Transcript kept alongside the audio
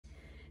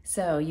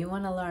So you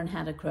want to learn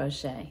how to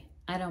crochet.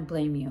 I don't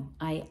blame you.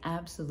 I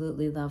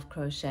absolutely love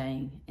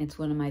crocheting. It's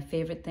one of my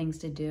favorite things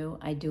to do.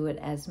 I do it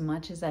as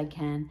much as I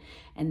can,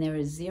 and there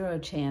is zero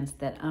chance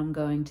that I'm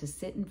going to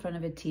sit in front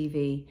of a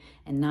TV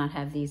and not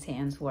have these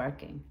hands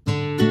working.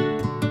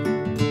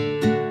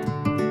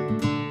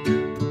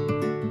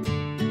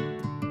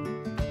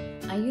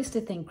 I used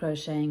to think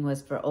crocheting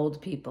was for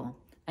old people.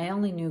 I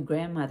only knew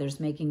grandmothers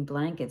making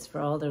blankets for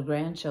all their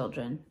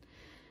grandchildren.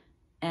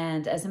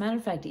 And as a matter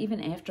of fact,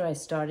 even after I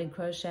started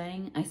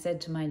crocheting, I said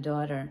to my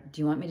daughter,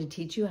 "Do you want me to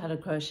teach you how to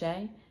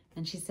crochet?"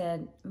 And she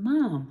said,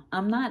 "Mom,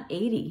 I'm not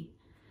 80.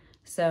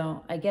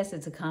 So I guess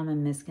it's a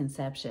common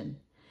misconception.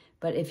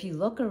 But if you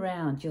look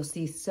around, you'll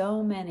see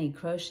so many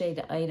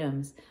crocheted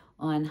items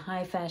on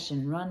high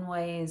fashion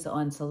runways,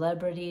 on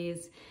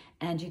celebrities,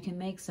 and you can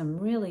make some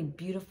really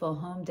beautiful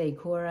home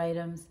decor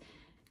items.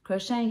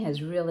 Crocheting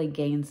has really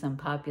gained some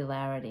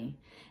popularity,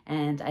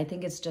 and I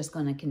think it's just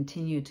going to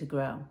continue to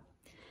grow.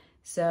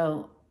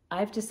 So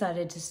I've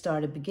decided to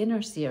start a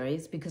beginner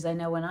series because I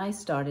know when I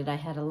started, I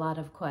had a lot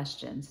of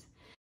questions.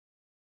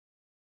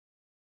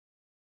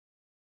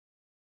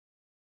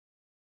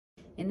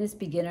 In this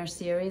beginner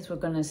series, we're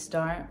going to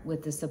start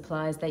with the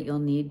supplies that you'll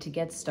need to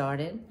get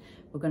started.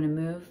 We're going to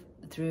move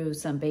through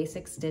some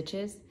basic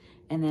stitches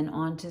and then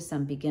on to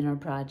some beginner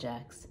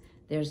projects.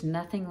 There's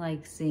nothing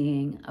like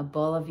seeing a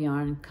ball of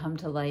yarn come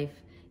to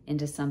life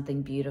into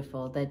something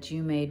beautiful that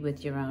you made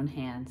with your own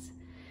hands.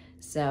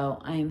 So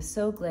I am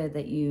so glad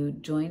that you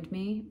joined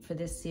me for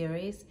this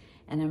series,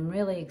 and I'm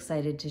really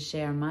excited to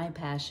share my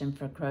passion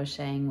for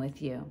crocheting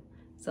with you.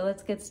 So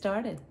let's get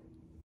started.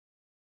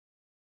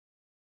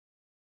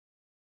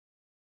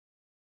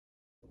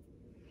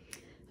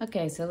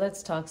 Okay, so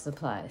let's talk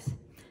supplies.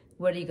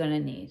 What are you going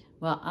to need?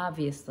 Well,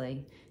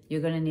 obviously,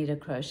 you're going to need a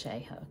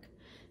crochet hook.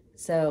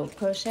 So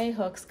crochet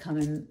hooks come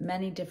in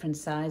many different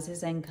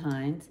sizes and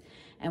kinds,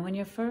 and when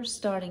you're first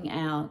starting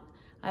out,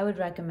 I would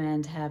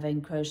recommend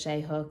having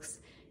crochet hooks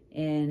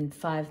in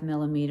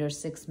 5mm,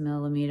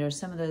 6mm,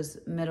 some of those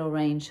middle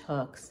range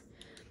hooks.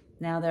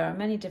 Now there are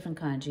many different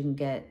kinds. You can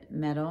get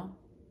metal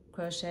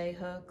crochet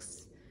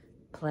hooks,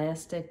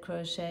 plastic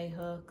crochet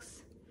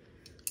hooks,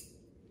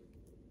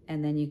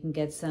 and then you can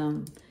get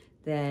some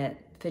that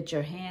fit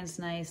your hands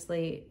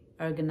nicely,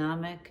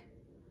 ergonomic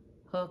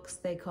hooks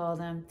they call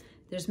them.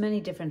 There's many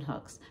different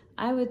hooks.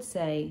 I would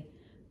say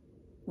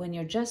when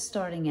you're just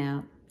starting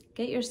out,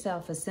 get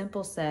yourself a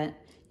simple set.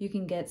 You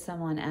can get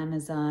some on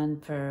Amazon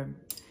for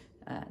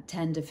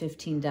 $10 to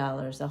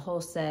 $15, a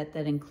whole set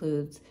that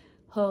includes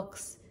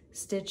hooks,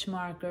 stitch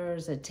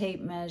markers, a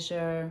tape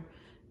measure,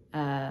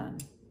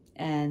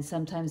 and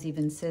sometimes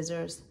even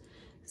scissors.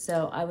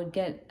 So I would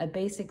get a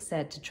basic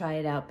set to try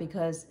it out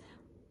because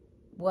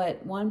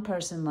what one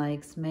person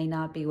likes may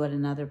not be what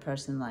another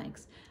person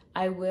likes.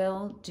 I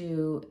will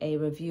do a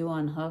review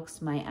on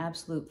hooks. My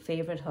absolute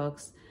favorite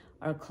hooks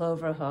are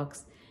clover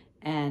hooks.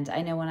 And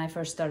I know when I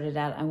first started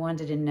out, I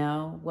wanted to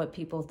know what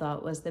people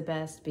thought was the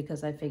best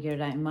because I figured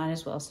I might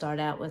as well start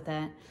out with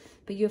that.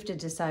 But you have to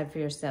decide for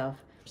yourself.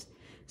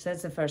 So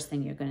that's the first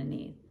thing you're going to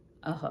need,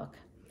 a hook.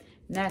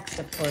 Next,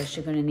 of course,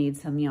 you're going to need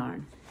some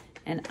yarn.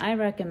 And I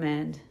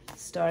recommend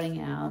starting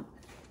out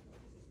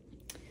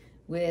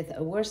with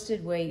a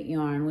worsted weight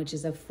yarn, which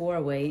is a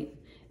 4-weight.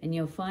 And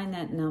you'll find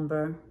that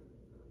number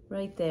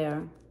right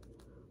there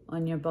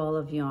on your ball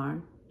of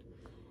yarn.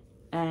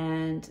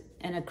 And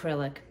an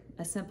acrylic.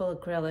 A simple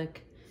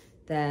acrylic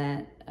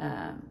that,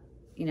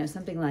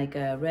 something like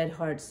a Red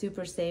Heart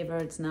Super Saver,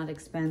 it's not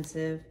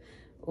expensive,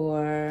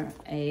 or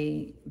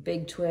a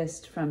Big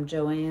Twist from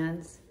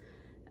Joann's.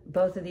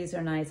 Both of these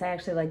are nice. I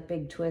actually like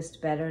Big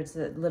Twist better. It's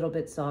a little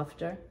bit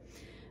softer.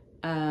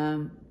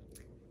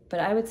 But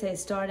I would say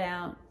start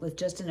out with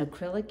just an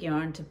acrylic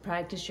yarn to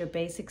practice your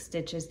basic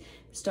stitches.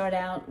 Start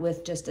out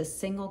with just a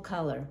single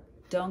color.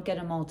 Don't get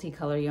a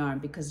multicolor yarn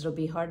because it'll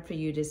be hard for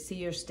you to see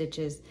your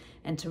stitches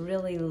and to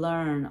really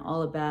learn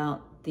all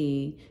about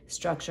the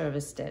structure of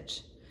a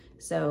stitch.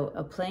 So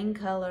a plain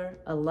color,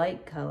 a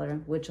light color,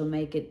 which will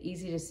make it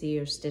easy to see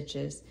your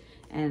stitches.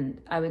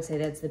 And I would say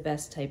that's the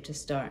best type to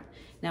start.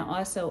 Now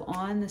also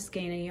on the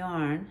skein of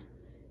yarn,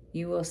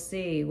 you will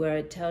see where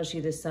it tells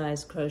you the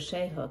size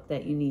crochet hook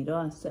that you need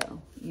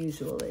also,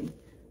 usually.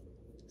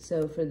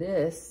 So for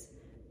this,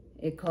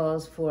 it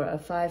calls for a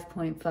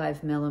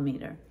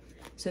 5.5mm.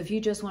 So if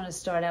you just want to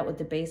start out with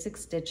the basic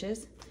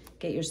stitches,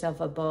 get yourself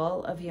a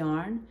ball of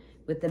yarn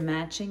with the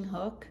matching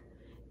hook,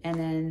 and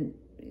then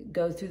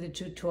go through the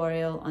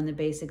tutorial on the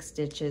basic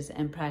stitches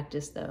and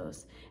practice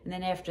those. And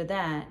then after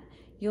that,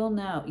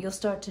 you'll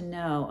start to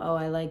know, oh,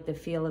 I like the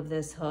feel of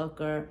this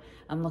hook, or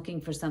I'm looking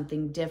for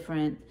something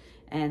different.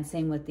 And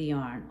same with the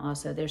yarn.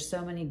 Also, there's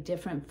so many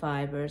different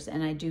fibers,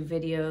 and I do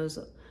videos,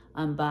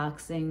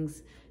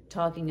 unboxings,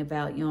 talking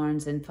about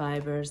yarns and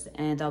fibers,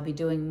 and I'll be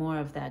doing more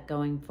of that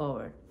going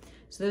forward.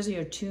 So those are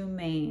your two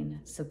main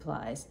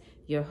supplies,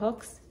 your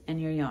hooks and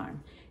your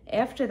yarn.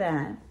 After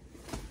that,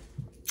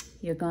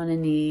 you're going to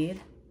need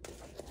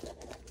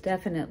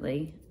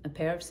definitely a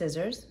pair of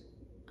scissors.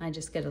 I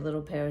just get a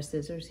little pair of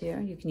scissors here.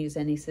 You can use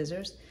any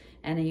scissors.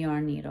 and a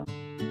yarn needle.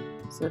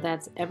 So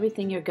that's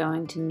everything you're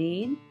going to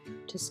need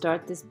to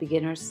start this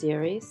beginner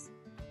series.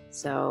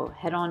 So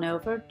head on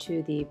over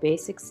to the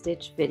basic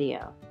stitch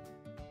video.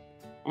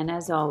 And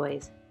as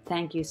always,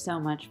 thank you so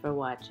much for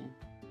watching.